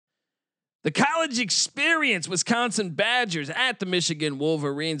The college experience, Wisconsin Badgers at the Michigan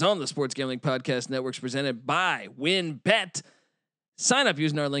Wolverines on the Sports Gambling Podcast Networks, presented by WynnBET. Sign up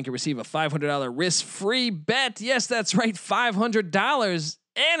using our link and receive a $500 risk-free bet. Yes, that's right, $500.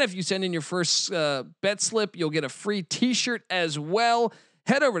 And if you send in your first bet slip, you'll get a free T-shirt as well.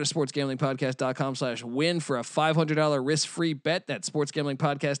 Head over to sportsgamblingpodcast.com/win for a $500 risk-free bet. That's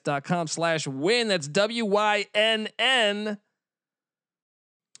sportsgamblingpodcast.com/win. That's WYNN.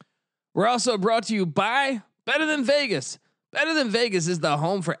 We're also brought to you by Better Than Vegas. Better Than Vegas is the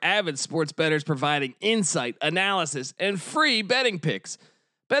home for avid sports bettors, providing insight, analysis, and free betting picks.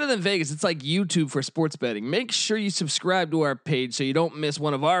 Better Than Vegas, it's like YouTube for sports betting. Make sure you subscribe to our page so you don't miss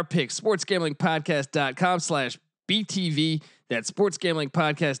one of our picks. sportsgamblingpodcast.com/BTV. That's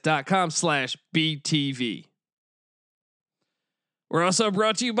sportsgamblingpodcast.com/BTV. We're also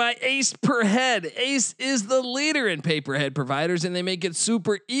brought to you by Ace Per Head. Ace is the leader in pay-per-head providers, and they make it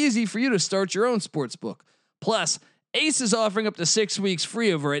super easy for you to start your own sports book. Plus, Ace is offering up to 6 weeks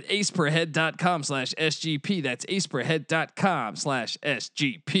free over at aceperhead.com/SGP. That's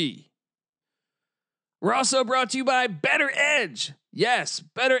aceperhead.com/SGP. We're also brought to you by Better Edge. Yes,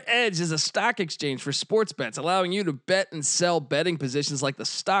 Better Edge is a stock exchange for sports bets, allowing you to bet and sell betting positions like the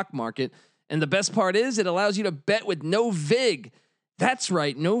stock market. And the best part is it allows you to bet with no VIG. That's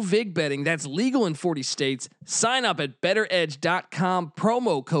right, no VIG betting. That's legal in 40 states. Sign up at betteredge.com,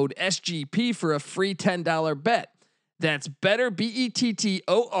 promo code SGP for a free $10 bet. That's better,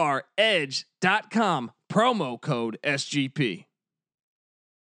 BETTOR, edge.com, promo code SGP.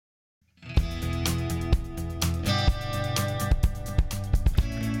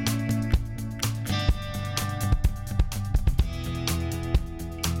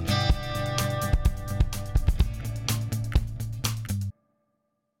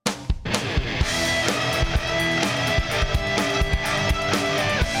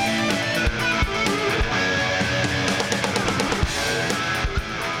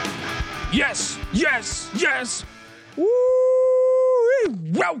 Yes. Woo!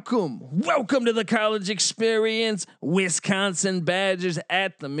 Welcome to the college experience. Wisconsin Badgers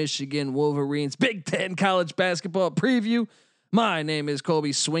at the Michigan Wolverines. Big Ten college basketball preview. My name is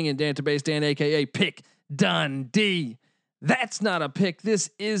Colby Swinging Dantabase Dan, aka Pick Dundee. That's not a pick. This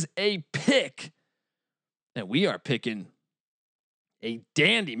is a pick, and we are picking a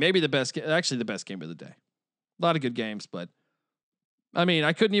dandy. Maybe the best, actually the best game of the day. A lot of good games, but I mean,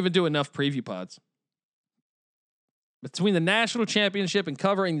 I couldn't even do enough preview pods. Between the national championship and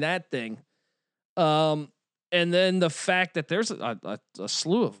covering that thing, and then the fact that there's a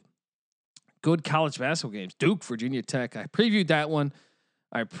slew of good college basketball games. Duke, Virginia Tech. I previewed that one.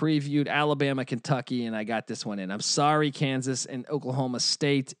 I previewed Alabama, Kentucky, and I got this one in. I'm sorry, Kansas and Oklahoma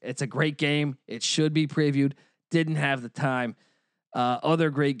State. It's a great game. It should be previewed. Didn't have the time. Other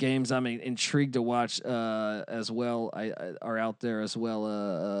great games I'm intrigued to watch as well. I are out there as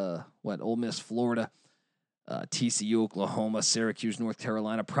well. Ole Miss, Florida. TCU, Oklahoma, Syracuse, North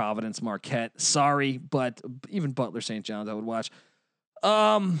Carolina, Providence, Marquette. Sorry, but even Butler, St. John's, I would watch.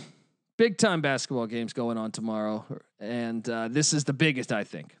 Big time basketball games going on tomorrow, and this is the biggest, I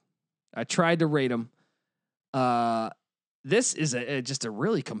think. I tried to rate them. This is just a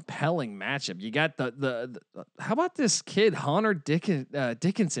really compelling matchup. You got the how about this kid Hunter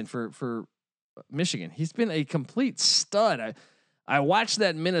Dickinson for Michigan? He's been a complete stud. I watched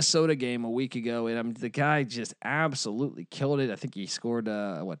that Minnesota game a week ago, and the guy just absolutely killed it. I think he scored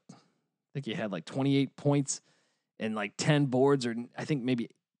I think he had like 28 points and like 10 boards, or I think maybe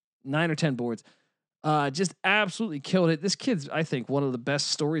 9 or 10 boards. Just absolutely killed it. This kid's, I think, one of the best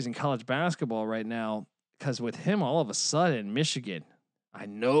stories in college basketball right now, because with him, all of a sudden, Michigan, I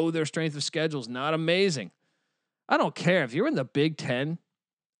know their strength of schedule is not amazing. I don't care if you're in the Big Ten.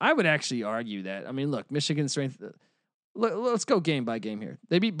 I would actually argue that. I mean, look, Michigan's strength. Let's go game by game here.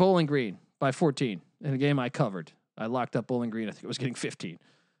 They beat Bowling Green by 14 in a game I covered. I locked up Bowling Green. I think it was getting 15.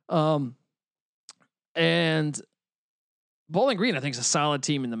 And Bowling Green, I think, is a solid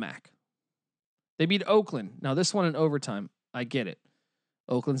team in the MAC. They beat Oakland. Now, this one in overtime, I get it.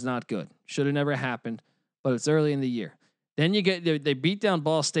 Oakland's not good. Should have never happened, but it's early in the year. Then you get they beat down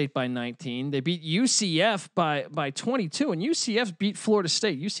Ball State by 19. They beat UCF by 22, and UCF beat Florida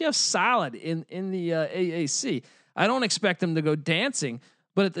State. UCF solid in the AAC. I don't expect them to go dancing,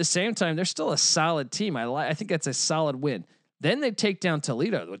 but at the same time, they're still a solid team. I think that's a solid win. Then they take down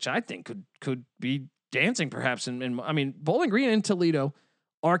Toledo, which I think could be dancing perhaps. And I mean, Bowling Green and Toledo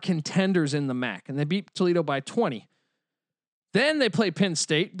are contenders in the MAC, and they beat Toledo by 20. Then they play Penn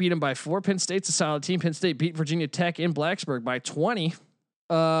State, beat them by 4. Penn State's a solid team. Penn State beat Virginia Tech in Blacksburg by 20.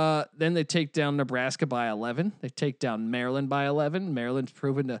 Then they take down Nebraska by 11. They take down Maryland by 11. Maryland's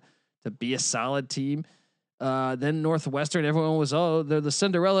proven to be a solid team. Then Northwestern, everyone was, they're the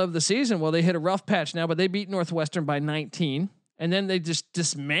Cinderella of the season. Well, they hit a rough patch now, but they beat Northwestern by 19, and then they just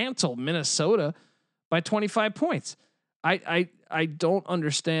dismantled Minnesota by 25 points. I don't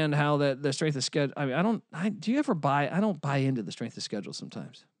understand how the strength of schedule. I mean, do you ever buy? I don't buy into the strength of schedule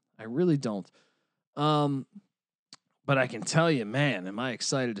sometimes. I really don't. But I can tell you, man, am I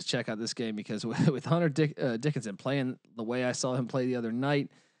excited to check out this game, because with Hunter Dickinson playing the way I saw him play the other night,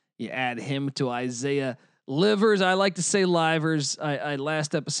 you add him to Isaiah Livers. I like to say Livers. I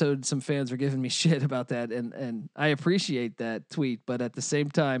last episode, some fans were giving me shit about that, and I appreciate that tweet, but at the same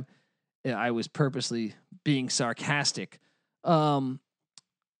time, I was purposely being sarcastic.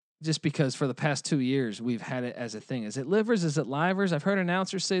 Just because for the past 2 years we've had it as a thing. Is it Livers? Is it Livers? I've heard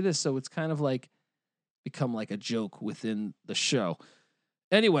announcers say this, so it's kind of like become like a joke within the show.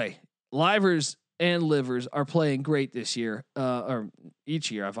 Anyway, Livers and Livers are playing great this year, or each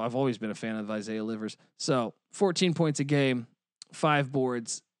year. I've always been a fan of Isaiah Livers. So 14 points a game, 5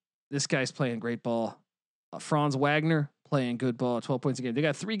 boards. This guy's playing great ball. Franz Wagner playing good ball, 12 points a game. They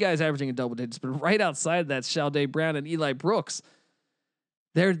got 3 guys averaging in double digits, but right outside that, Shalday Brown and Eli Brooks.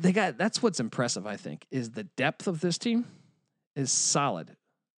 That's what's impressive, I think, is the depth of this team is solid.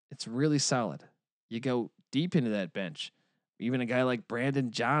 It's really solid. You go deep into that bench. Even a guy like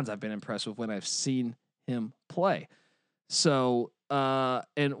Brandon Johns, I've been impressed with when I've seen him play. So,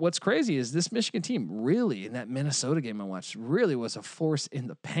 and what's crazy is this Michigan team really, in that Minnesota game I watched, really was a force in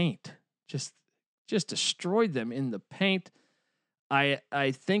the paint. Just destroyed them in the paint.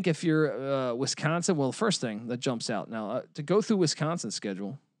 I think if you're Wisconsin, well, the first thing that jumps out now to go through Wisconsin's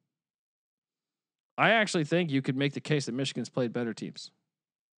schedule, I actually think you could make the case that Michigan's played better teams,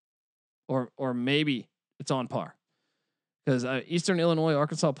 or maybe it's on par, because Eastern Illinois,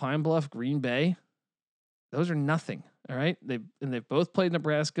 Arkansas, Pine Bluff, Green Bay, those are nothing. All right, they've both played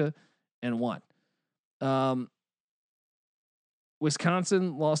Nebraska and won.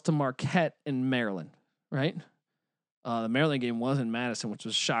 Wisconsin lost to Marquette in Maryland, right? The Maryland game was in Madison, which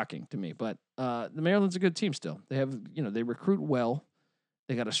was shocking to me, but the Maryland's a good team still. They have, they recruit well.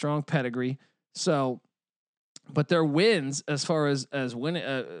 They got a strong pedigree. So, but their wins, as far as win,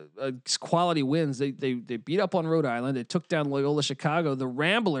 quality wins, they beat up on Rhode Island. They took down Loyola Chicago, the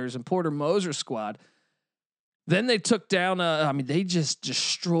Ramblers and Porter Moser squad. Then they took down, they just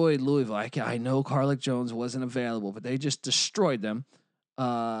destroyed Louisville. I know Carlick Jones wasn't available, but they just destroyed them.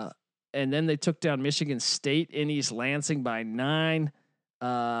 And then they took down Michigan State in East Lansing by 9.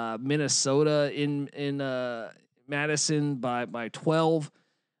 Minnesota in Madison by 12.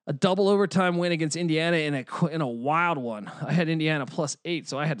 A double overtime win against Indiana in a wild one. I had Indiana +8,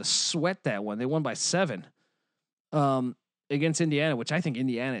 so I had to sweat that one. They won by 7 against Indiana, which I think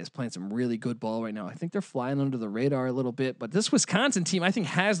Indiana is playing some really good ball right now. I think they're flying under the radar a little bit, but this Wisconsin team, I think,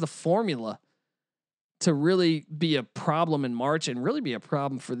 has the formula to really be a problem in March and really be a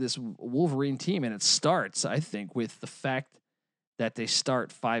problem for this Wolverine team. And it starts, I think, with the fact that they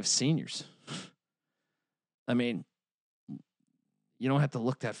start 5 seniors. I mean, you don't have to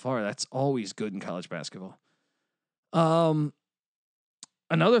look that far. That's always good in college basketball.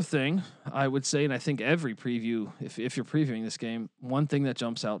 Another thing I would say, and I think every preview, if you're previewing this game, one thing that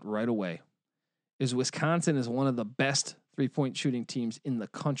jumps out right away is Wisconsin is one of the best 3-point shooting teams in the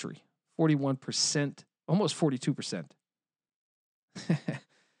country. 41%, almost 42%.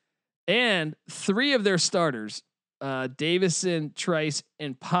 And 3 of their starters, Davison, Trice,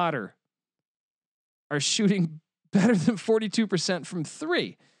 and Potter, are shooting better than 42% from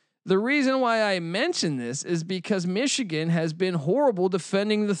 3. The reason why I mention this is because Michigan has been horrible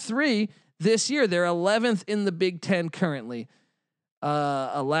defending the 3 this year. They're 11th in the Big Ten currently,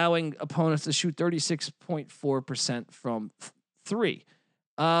 allowing opponents to shoot 36.4% from 3.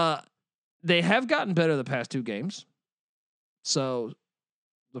 They have gotten better the past 2 games. So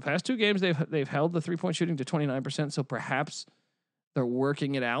the past 2 games they've held the 3-point shooting to 29%. So perhaps they're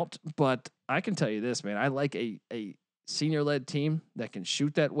working it out. But I can tell you this, man, I like a senior-led team that can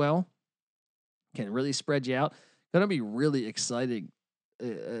shoot that well, can really spread you out. Going to be really exciting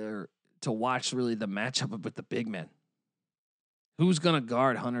to watch really the matchup with the big men. Who's going to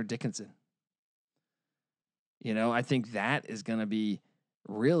guard Hunter Dickinson? I think that is going to be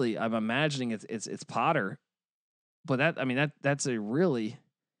really, I'm imagining it's Potter, but that's a really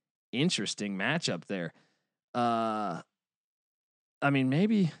interesting matchup there.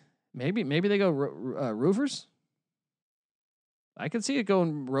 Maybe they go Rovers. I could see it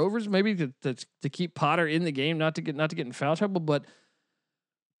going Rovers, maybe to keep Potter in the game, not to get in foul trouble. But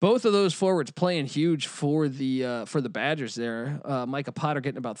both of those forwards playing huge for the Badgers there. Micah Potter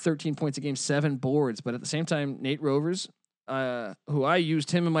getting about 13 points a game, 7 boards, but at the same time, Nate Rovers who I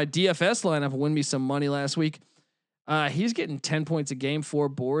used him in my DFS lineup, win me some money last week. He's getting 10 points a game, 4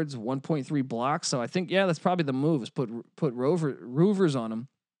 boards, 1.3 blocks. So I think, yeah, that's probably the move is put Rovers on him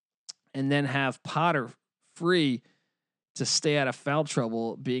and then have Potter free to stay out of foul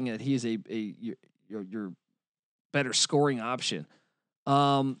trouble, being that he's your better scoring option.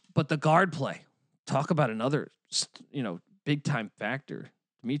 But the guard play, talk about another, big time factor.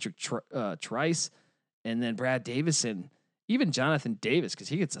 Dimitri Trice, and then Brad Davison, even Jonathan Davis, because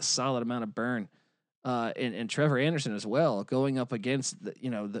he gets a solid amount of burn. And Trevor Anderson as well, going up against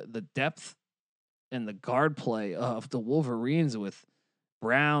the depth and the guard play of the Wolverines with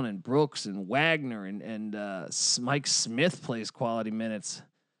Brown and Brooks and Wagner and Mike Smith plays quality minutes.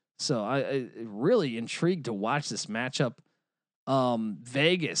 So I really intrigued to watch this matchup.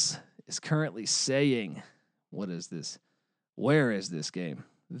 Vegas is currently saying, what is this? Where is this game?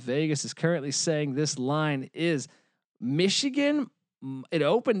 Vegas is currently saying this line is Michigan. It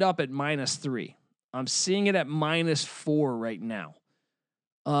opened up at -3. I'm seeing it at -4 right now.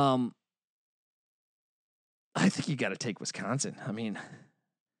 I think you got to take Wisconsin. I mean,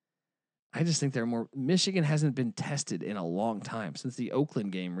 I just think they're more. Michigan hasn't been tested in a long time, since the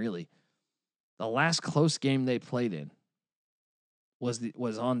Oakland game, really. The last close game they played in was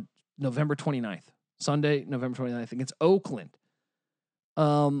on November 29th. Sunday, November 29th against Oakland.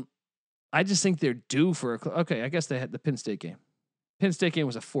 I just think they're due for okay, I guess they had the Penn State game. Penn State game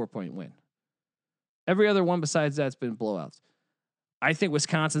was a 4-point win. Every other one besides that's been blowouts. I think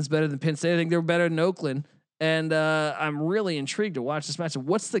Wisconsin's better than Penn State. I think they're better than Oakland. And I'm really intrigued to watch this matchup.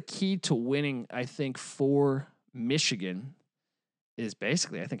 What's the key to winning, I think, for Michigan is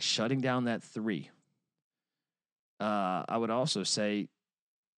basically, I think, shutting down that 3. I would also say,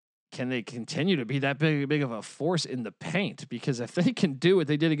 can they continue to be that big of a force in the paint? Because if they can do what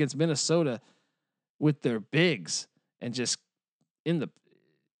they did against Minnesota with their bigs and just in the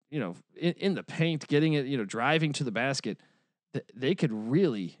paint, getting it, driving to the basket, they could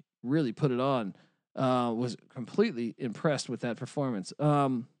really, really put it on. Was completely impressed with that performance.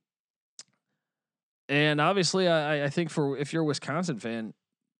 And obviously I think if you're a Wisconsin fan,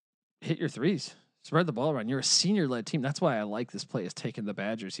 hit your threes, spread the ball around. You're a senior led team. That's why I like this play is taking the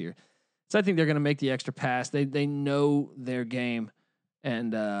Badgers here. So I think they're going to make the extra pass. They know their game.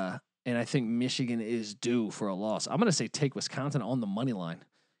 And I think Michigan is due for a loss. I'm going to say take Wisconsin on the money line.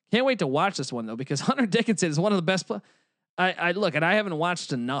 Can't wait to watch this one though, because Hunter Dickinson is one of the best. I look, and I haven't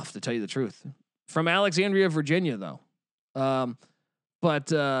watched enough to tell you the truth. From Alexandria, Virginia, though. But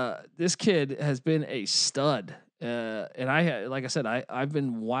this kid has been a stud. And like I said, I've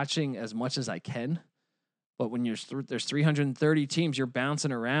been watching as much as I can. But when there's 330 teams, you're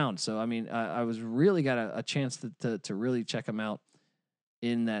bouncing around. So, I mean, I was really got a chance to really check him out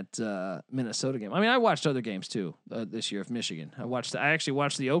in that Minnesota game. I mean, I watched other games, too, this year of Michigan. I actually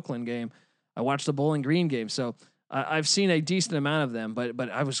watched the Oakland game. I watched the Bowling Green game. So, I've seen a decent amount of them,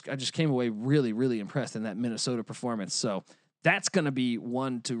 but I just came away really, really impressed in that Minnesota performance. So that's going to be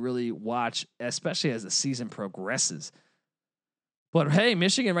one to really watch, especially as the season progresses. But hey,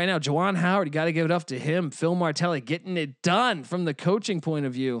 Michigan right now, Juwan Howard, you got to give it up to him. Phil Martelli getting it done from the coaching point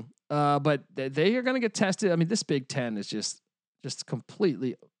of view. But they are going to get tested. I mean, this Big Ten is just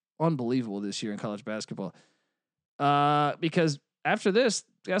completely unbelievable this year in college basketball. Because after this,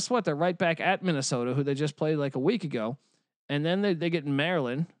 guess what? They're right back at Minnesota, who they just played like a week ago, and then they get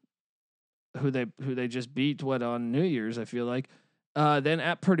Maryland, who they just beat on New Year's. I feel like, then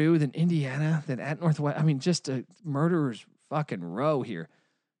at Purdue, then Indiana, then at Northwest. I mean, just a murderer's fucking row here.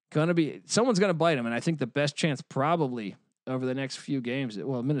 Someone's gonna bite them, and I think the best chance probably over the next few games.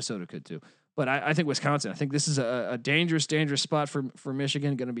 Well, Minnesota could too, but I think Wisconsin. I think this is a dangerous spot for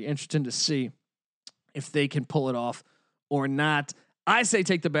Michigan. Going to be interesting to see if they can pull it off or not. I say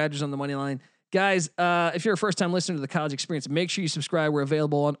take the Badgers on the money line. Guys, if you're a first-time listener to the College Experience, make sure you subscribe. We're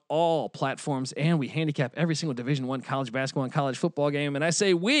available on all platforms, and we handicap every single Division I college basketball and college football game. And I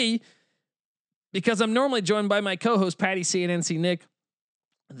say we because I'm normally joined by my co-host, Patty C and NC Nick.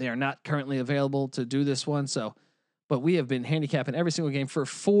 They are not currently available to do this one, but we have been handicapping every single game for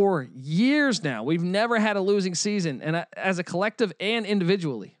 4 years now. We've never had a losing season, and as a collective and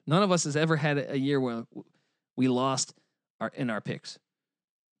individually, none of us has ever had a year where we lost in our picks.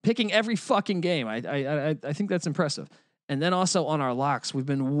 Picking every fucking game. I think that's impressive. And then also on our locks, we've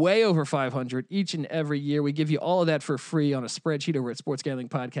been way over 500 each and every year. We give you all of that for free on a spreadsheet over at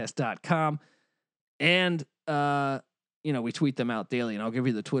sportsgamblingpodcast.com. And, we tweet them out daily, and I'll give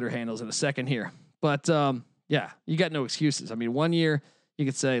you the Twitter handles in a second here. But, yeah, you got no excuses. I mean, 1 year you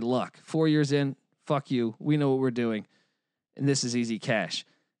could say, look, 4 years in, fuck you. We know what we're doing. And this is easy cash.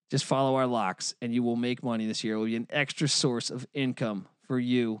 Just follow our locks, and you will make money this year. It will be an extra source of income for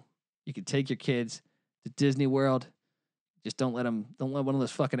you. You can take your kids to Disney World. Just don't let one of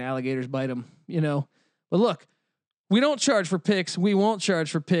those fucking alligators bite them, you know. But look, we don't charge for picks. We won't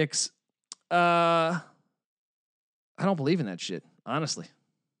charge for picks. I don't believe in that shit, honestly.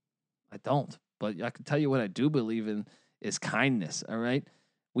 I don't. But I can tell you what I do believe in is kindness, all right?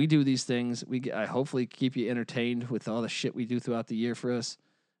 We do these things. I hopefully keep you entertained with all the shit we do throughout the year for us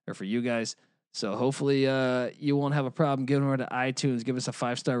or for you guys. So hopefully you won't have a problem giving over to iTunes, give us a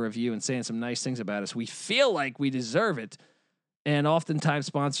 5-star review and saying some nice things about us. We feel like we deserve it. And oftentimes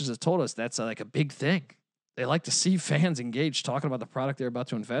sponsors have told us that's like a big thing. They like to see fans engaged talking about the product they're about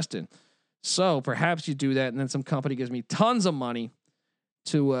to invest in. So perhaps you do that, and then some company gives me tons of money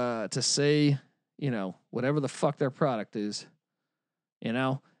to say, you know, whatever the fuck their product is, you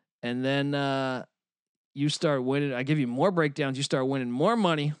know, and then you start winning. I give you more breakdowns. You start winning more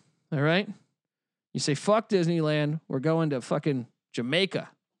money. All right. You say, fuck Disneyland. We're going to fucking Jamaica.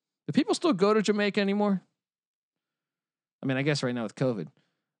 Do people still go to Jamaica anymore? I mean, I guess right now with COVID,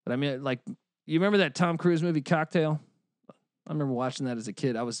 but I mean, like, you remember that Tom Cruise movie Cocktail? I remember watching that as a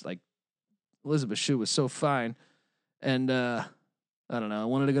kid. I was like, Elizabeth Shue was so fine. And I don't know. I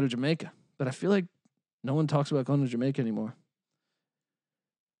wanted to go to Jamaica, but I feel like no one talks about going to Jamaica anymore.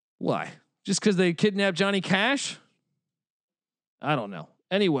 Why? Just because they kidnapped Johnny Cash? I don't know.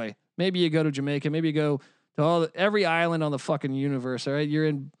 Anyway, maybe you go to Jamaica. Maybe you go to every island on the fucking universe. All right, you're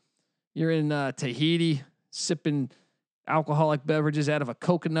in Tahiti sipping alcoholic beverages out of a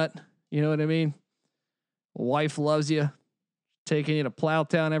coconut. You know what I mean? Wife loves you, taking you to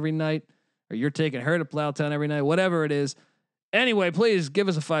Plowtown every night, or you're taking her to Plowtown every night. Whatever it is. Anyway, please give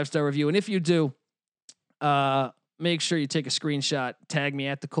us a 5-star review, and if you do, make sure you take a screenshot, tag me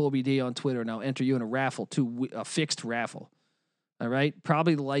at the Colby D on Twitter, and I'll enter you in a raffle, a fixed raffle. All right,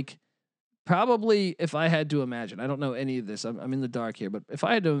 probably if I had to imagine, I don't know any of this. I'm in the dark here, but if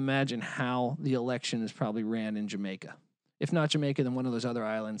I had to imagine how the election is probably ran in Jamaica, if not Jamaica, then one of those other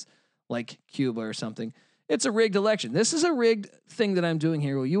islands like Cuba or something. It's a rigged election. This is a rigged thing that I'm doing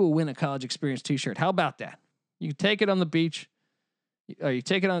here. Well, you will win a college experience T-shirt. How about that? You can take it on the beach. Or you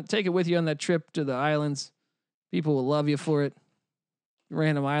take it with you on that trip to the islands. People will love you for it.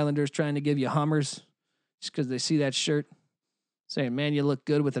 Random islanders trying to give you Hummers just because they see that shirt. Saying, man, you look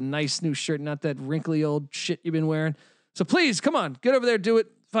good with a nice new shirt, not that wrinkly old shit you've been wearing. So please, come on, get over there, do it.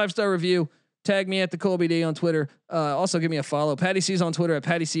 5-star review. Tag me at the Colby D on Twitter. Also, give me a follow. Patty C's on Twitter at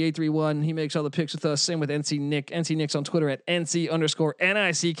PattyC831. He makes all the picks with us. Same with NC Nick. NC Nick's on Twitter at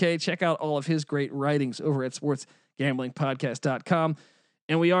NC_NICK. Check out all of his great writings over at sportsgamblingpodcast.com.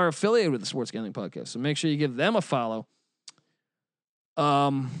 And we are affiliated with the Sports Gambling Podcast, so make sure you give them a follow.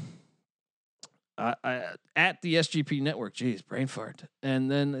 At the SGP Network. Jeez, brain fart. And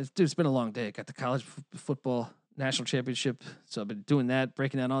then, it's been a long day. I got the college football national championship, so I've been doing that,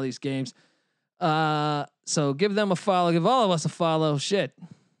 breaking down all these games. So give them a follow. Give all of us a follow. Shit.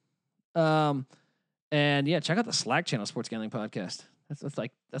 And yeah, check out the Slack channel, Sports Gambling Podcast.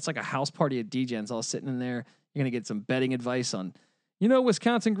 That's like a house party of DJs all sitting in there. You're gonna get some betting advice on,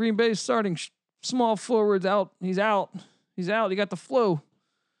 Wisconsin Green Bay starting small forwards out. He's out. He got the flu.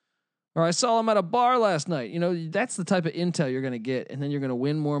 Or I saw him at a bar last night. That's the type of intel you're gonna get, and then you're gonna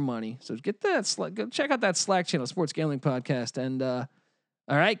win more money. So get that. Go check out that Slack channel, Sports Gambling Podcast, and.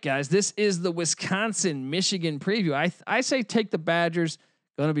 All right, guys, this is the Wisconsin-Michigan preview. I say take the Badgers.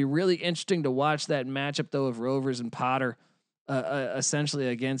 Going to be really interesting to watch that matchup, though, of Rovers and Potter, essentially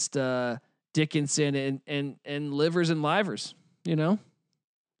against Dickinson and Livers and Livers.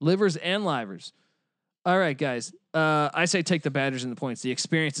 Livers and Livers. All right, guys. I say take the Badgers and the points. The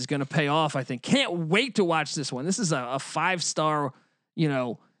experience is going to pay off, I think. Can't wait to watch this one. This is a 5-star.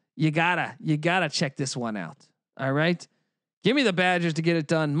 You gotta check this one out. All right. Give me the Badgers to get it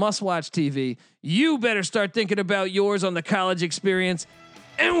done. Must watch TV. You better start thinking about yours on the college experience.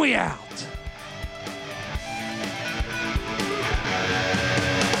 And we out.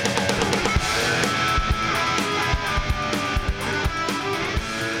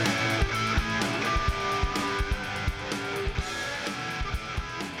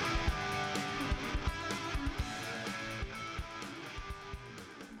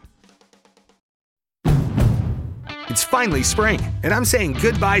 It's finally spring, and I'm saying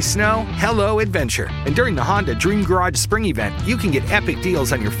goodbye snow, hello adventure. And during the Honda Dream Garage Spring Event, you can get epic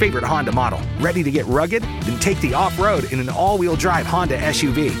deals on your favorite Honda model. Ready to get rugged? Then take the off-road in an all-wheel drive Honda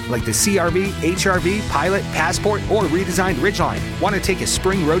SUV, like the CR-V, HR-V, Pilot, Passport, or redesigned Ridgeline. Want to take a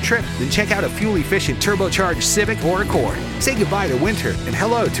spring road trip? Then check out a fuel-efficient turbocharged Civic or Accord. Say goodbye to winter and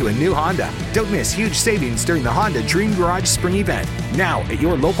hello to a new Honda. Don't miss huge savings during the Honda Dream Garage Spring Event. Now at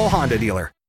your local Honda dealer.